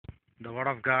The word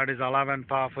of God is alive and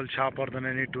powerful, sharper than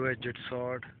any two-edged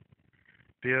sword,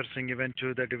 piercing even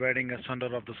to the dividing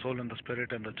asunder of the soul and the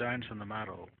spirit and the joints and the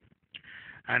marrow.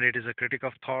 And it is a critic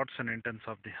of thoughts and intents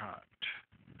of the heart.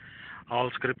 All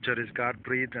scripture is God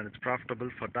breathed and is profitable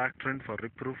for doctrine, for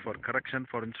reproof, for correction,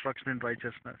 for instruction in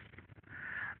righteousness,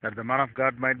 that the man of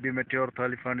God might be mature,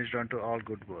 thoroughly furnished unto all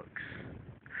good works.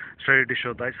 Study to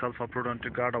show thyself approved unto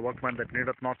God, a workman that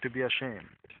needeth not to be ashamed,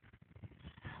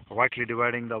 rightly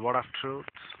dividing the word of truth,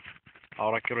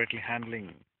 or accurately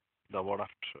handling the word of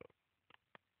truth.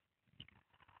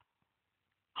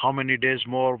 How many days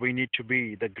more we need to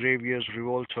be the grievous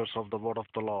revolters of the word of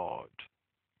the Lord,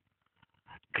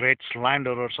 great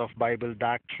slanderers of Bible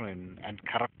doctrine and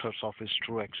corrupters of his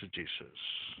true exegesis.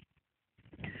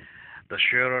 The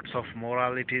sharers of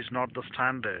morality is not the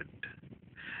standard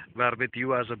wherewith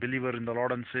you as a believer in the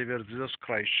Lord and Savior Jesus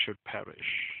Christ should perish.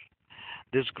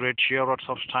 This great sharers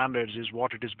of standards is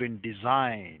what it has been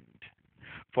designed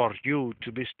for you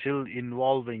to be still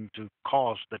involving to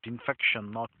cause that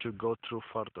infection not to go through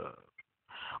further.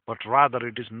 But rather,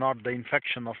 it is not the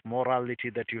infection of morality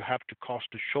that you have to cause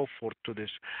to show forth to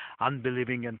this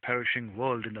unbelieving and perishing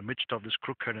world in the midst of this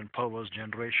crooked and perverse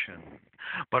generation.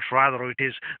 But rather, it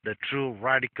is the true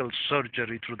radical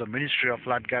surgery through the ministry of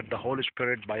Lord God, the Holy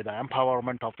Spirit, by the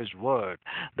empowerment of His Word,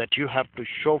 that you have to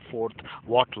show forth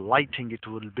what lighting it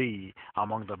will be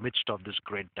among the midst of this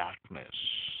great darkness.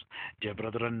 Dear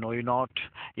brethren, know you not,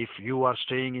 if you are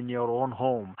staying in your own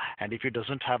home and if it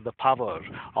doesn't have the power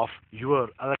of your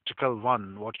electrical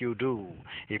one, what you do,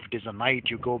 if it is a night,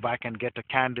 you go back and get a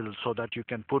candle so that you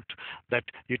can put that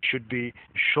it should be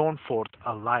shown forth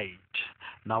a light.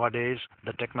 Nowadays,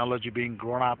 the technology being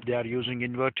grown up, they are using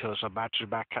inverters, a battery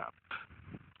backup.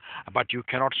 But you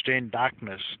cannot stay in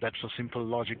darkness. That's the simple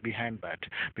logic behind that.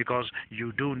 Because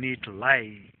you do need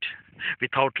light.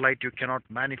 Without light, you cannot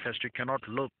manifest, you cannot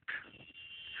look.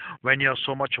 When you're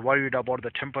so much worried about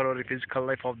the temporary physical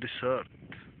life of this earth,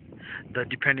 the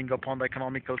depending upon the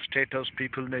economical status,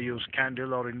 people may use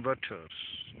candle or inverters.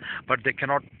 But they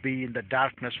cannot be in the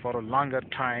darkness for a longer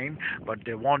time, but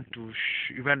they want to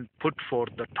even put forth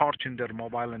the torch in their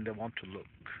mobile and they want to look.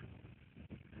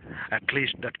 At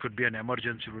least that could be an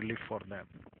emergency relief for them.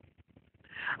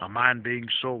 A man being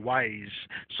so wise,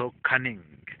 so cunning,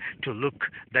 to look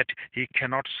that he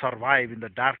cannot survive in the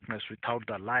darkness without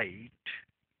the light.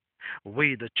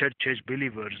 We, the church age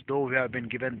believers, though we have been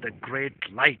given the great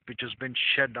light which has been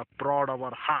shed abroad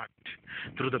our heart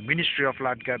through the ministry of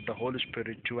Lord God, the Holy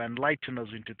Spirit, to enlighten us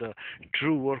into the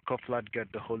true work of Lord God,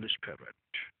 the Holy Spirit,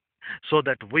 so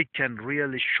that we can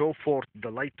really show forth the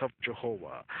light of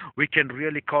Jehovah. We can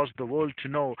really cause the world to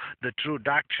know the true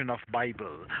doctrine of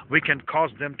Bible. We can cause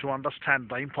them to understand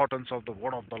the importance of the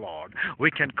word of the Lord.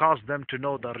 We can cause them to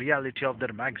know the reality of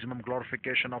their maximum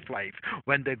glorification of life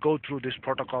when they go through this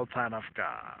protocol plan of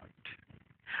God.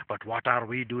 But what are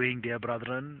we doing, dear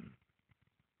brethren?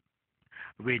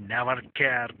 We never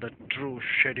care the true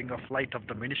shedding of light of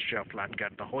the ministry of Lord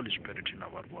God, the Holy Spirit in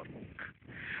our work.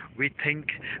 We think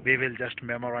we will just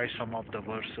memorize some of the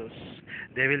verses.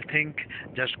 They will think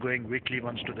just going weekly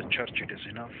once to the church it is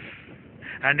enough.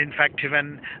 And in fact,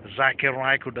 even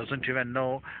Zachariah, who doesn't even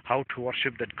know how to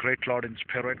worship that great Lord in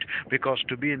spirit, because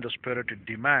to be in the spirit, it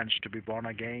demands to be born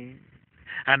again.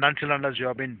 And until unless you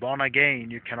have been born again,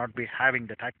 you cannot be having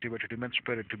that activated human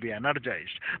spirit to be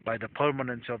energized by the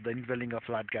permanence of the indwelling of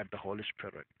Lord God, the Holy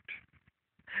Spirit.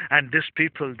 And these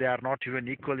people, they are not even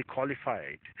equally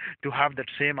qualified to have that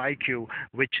same IQ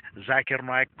which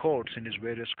Zachariah quotes in his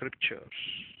various scriptures.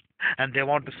 And they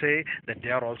want to say that they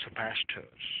are also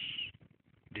pastors.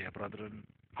 Dear brethren,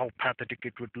 how pathetic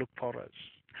it would look for us.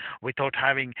 Without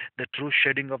having the true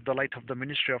shedding of the light of the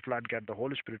ministry of Lord God, the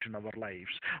Holy Spirit in our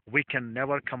lives, we can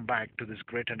never come back to this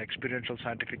great and experiential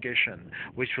sanctification,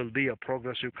 which will be a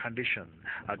progressive condition,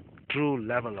 a true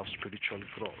level of spiritual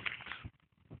growth.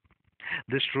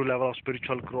 This true level of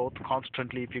spiritual growth,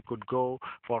 constantly, if you could go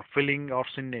for filling or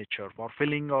sin nature, for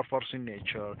sin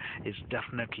nature, is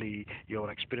definitely your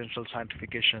experiential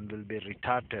sanctification will be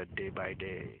retarded day by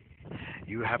day.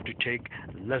 You have to take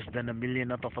less than a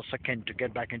millionth of a second to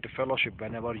get back into fellowship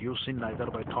whenever you sin, either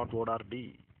by thought, word, or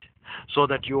deed. So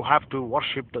that you have to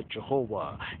worship the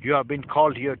Jehovah. You have been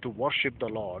called here to worship the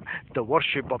Lord. The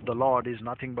worship of the Lord is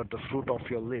nothing but the fruit of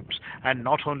your lips, and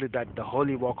not only that, the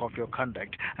holy walk of your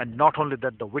conduct, and not only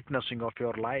that, the witnessing of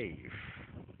your life.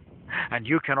 And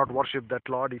you cannot worship that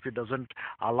Lord if it doesn't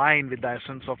align with the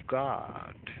essence of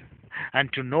God.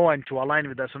 And to know and to align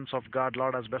with the essence of God,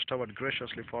 Lord has bestowed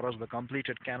graciously for us the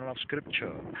completed canon of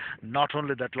Scripture. Not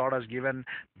only that, Lord has given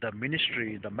the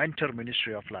ministry, the mentor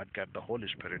ministry of Lord God, the Holy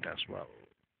Spirit as well.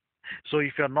 So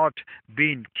if you're not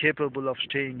being capable of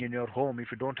staying in your home,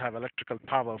 if you don't have electrical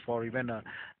power for even a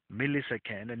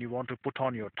millisecond and you want to put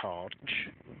on your torch,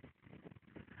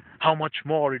 how much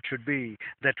more it should be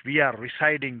that we are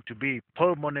residing to be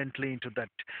permanently into that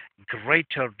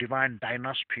greater divine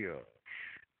dynasphere,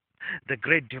 the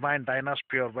great divine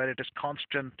dynasphere where it is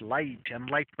constant light,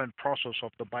 enlightenment process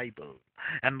of the Bible,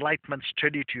 enlightenment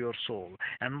steady to your soul,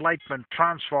 enlightenment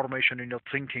transformation in your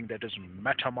thinking that is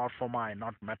metamorphomai,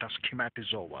 not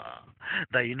metaschematizova,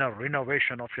 the inner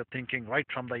renovation of your thinking right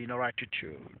from the inner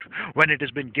attitude. When it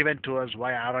has been given to us,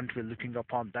 why aren't we looking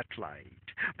upon that light?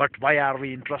 But why are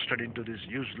we interested into these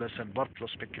useless and worthless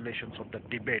speculations of the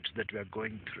debates that we are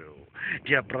going through?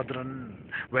 Dear brethren,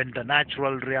 when the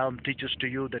natural realm teaches to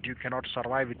you that you cannot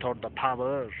survive without the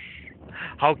power,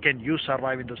 how can you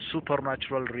survive in the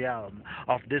supernatural realm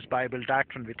of this Bible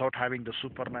doctrine without having the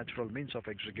supernatural means of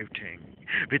executing?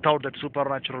 Without that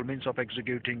supernatural means of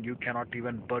executing, you cannot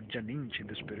even budge an inch in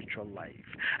the spiritual life.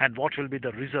 And what will be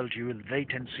the result? You will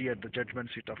wait and see at the judgment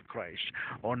seat of Christ.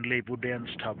 Only wood and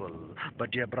stubble.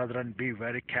 But dear brethren, be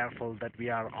very careful that we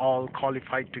are all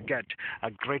qualified to get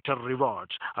a greater reward,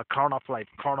 a crown of life,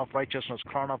 crown of righteousness,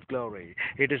 crown of glory.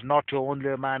 It is not to only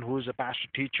a man who is a pastor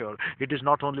teacher. It is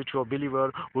not only to a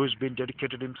believer who has been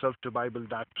dedicated himself to Bible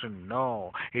doctrine.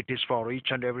 No, it is for each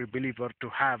and every believer to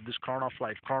have this crown of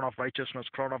life, crown of righteousness,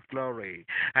 crown of glory.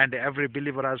 And every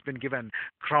believer has been given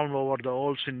crown over the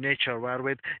old sin nature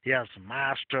wherewith he has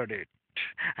mastered it.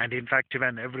 And in fact,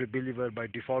 even every believer by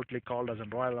defaultly called as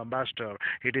a royal ambassador,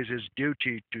 it is his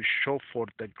duty to show forth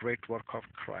the great work of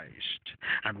Christ.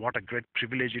 And what a great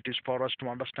privilege it is for us to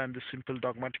understand the simple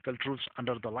dogmatical truths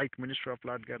under the light ministry of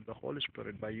Lord God the Holy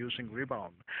Spirit by using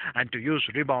rebound. And to use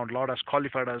rebound, Lord has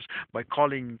qualified us by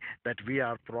calling that we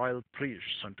are royal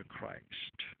priests unto Christ.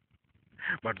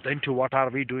 But then to what are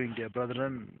we doing, dear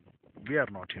brethren? We are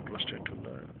not interested to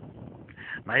learn.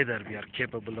 Neither we are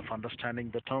capable of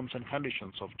understanding the terms and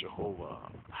conditions of Jehovah.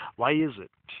 Why is it?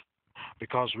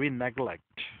 Because we neglect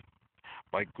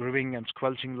by grieving and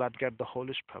squelching Lord God the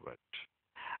Holy Spirit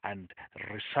and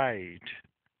reside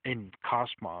in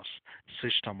cosmos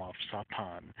system of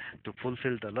Satan to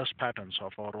fulfill the lust patterns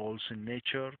of our old sin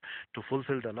nature, to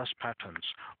fulfill the lust patterns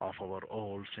of our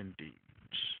old sin deeds.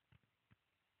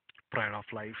 Pride of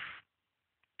life,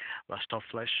 lust of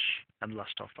flesh, and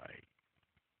lust of eye.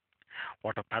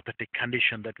 What a pathetic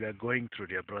condition that we are going through,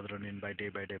 dear brethren, in by day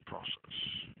process.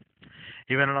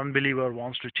 Even an unbeliever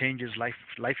wants to change his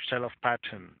lifestyle of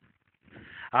pattern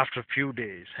after a few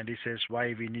days, and he says,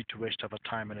 why we need to waste our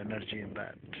time and energy in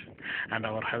that, and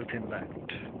our health in that.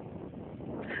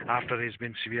 After he's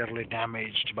been severely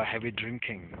damaged by heavy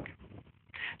drinking,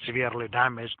 severely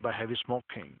damaged by heavy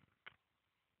smoking,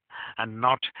 and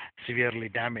not severely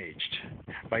damaged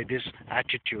by this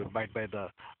attitude, but by the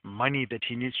money that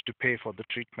he needs to pay for the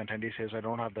treatment. And he says, I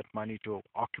don't have that money to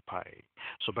occupy,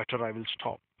 so better I will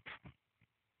stop.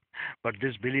 But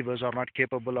these believers are not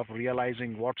capable of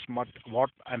realizing what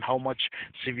and how much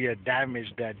severe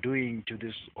damage they are doing to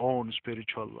this own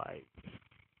spiritual life.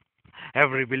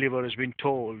 Every believer has been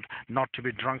told not to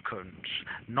be drunkards,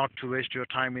 not to waste your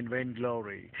time in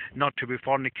vainglory, not to be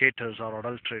fornicators or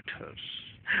adulterators.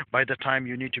 By the time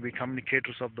you need to be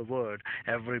communicators of the word,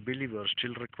 every believer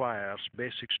still requires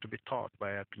basics to be taught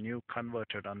by a new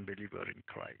converted unbeliever in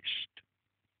Christ.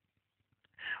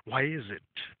 Why is it?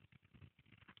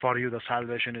 For you, the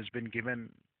salvation has been given.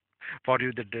 For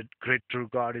you, the great true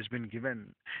God has been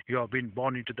given. You have been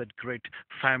born into that great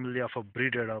family of a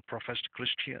breeded or professed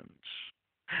Christians.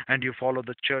 And you follow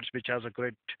the church which has a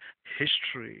great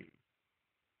history.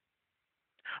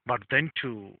 But then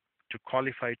to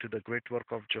qualify to the great work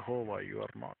of Jehovah, you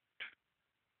are not.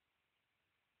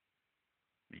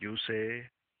 You say,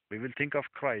 we will think of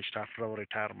Christ after our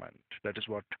retirement. That is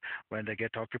what, when they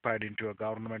get occupied into a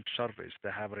government service, they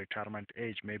have a retirement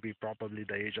age, maybe probably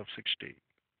the age of 60.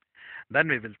 Then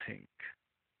we will think.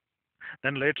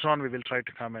 Then later on, we will try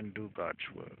to come and do God's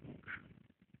work.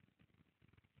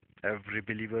 Every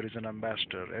believer is an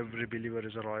ambassador. Every believer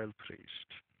is a royal priest.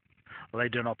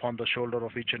 Laden upon the shoulder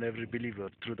of each and every believer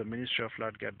through the ministry of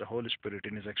Lord God, the Holy Spirit,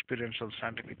 in his experiential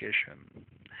sanctification.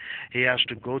 He has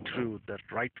to go through the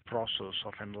right process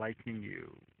of enlightening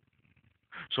you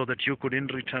so that you could in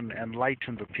return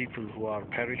enlighten the people who are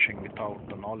perishing without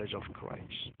the knowledge of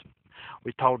Christ,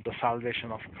 without the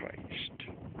salvation of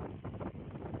Christ.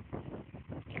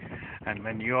 And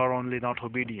when you are only not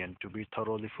obedient to be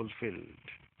thoroughly fulfilled,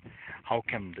 how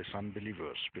can these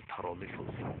unbelievers be thoroughly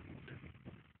fulfilled?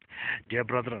 Dear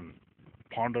brethren,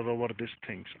 ponder over these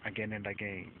things again and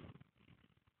again.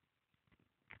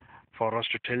 For us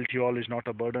to tell to you all is not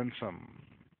a burdensome,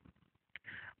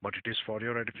 but it is for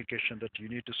your edification that you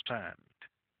need to stand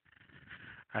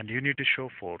and you need to show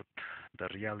forth the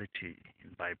reality in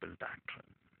Bible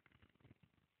doctrine.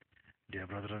 Dear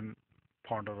brethren,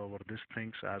 ponder over these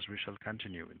things as we shall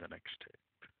continue in the next day.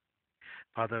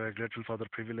 Father, we are grateful for the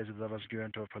privilege that was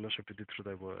given to our fellowship with you through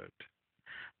thy word.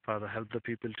 Father, help the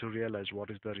people to realize what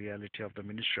is the reality of the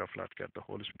ministry of Lord God, the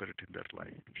Holy Spirit in their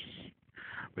lives.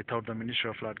 Without the ministry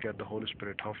of Lord God, the Holy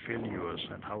Spirit, how failures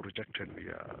and how rejected we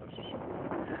are.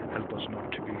 Help us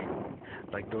not to be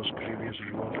like those grievous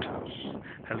revolters.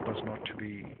 Help us not to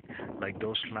be like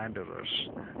those slanderers.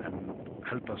 And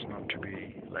help us not to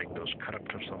be like those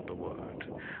corrupters of the word.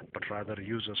 But rather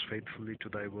use us faithfully to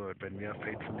thy word when we are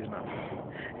faithful enough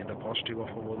in the positive of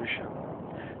evolution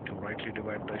to rightly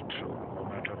divide thy truth no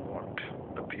matter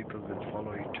what. The people will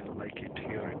follow it, like it,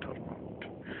 hear it or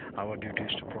not. Our duty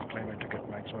is to proclaim and to get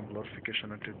maximum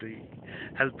glorification unto thee.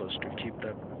 Help us to keep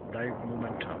that thy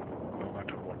momentum no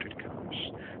matter what it comes.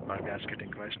 Lord, we ask it in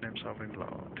Christ's name, sovereign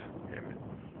Lord.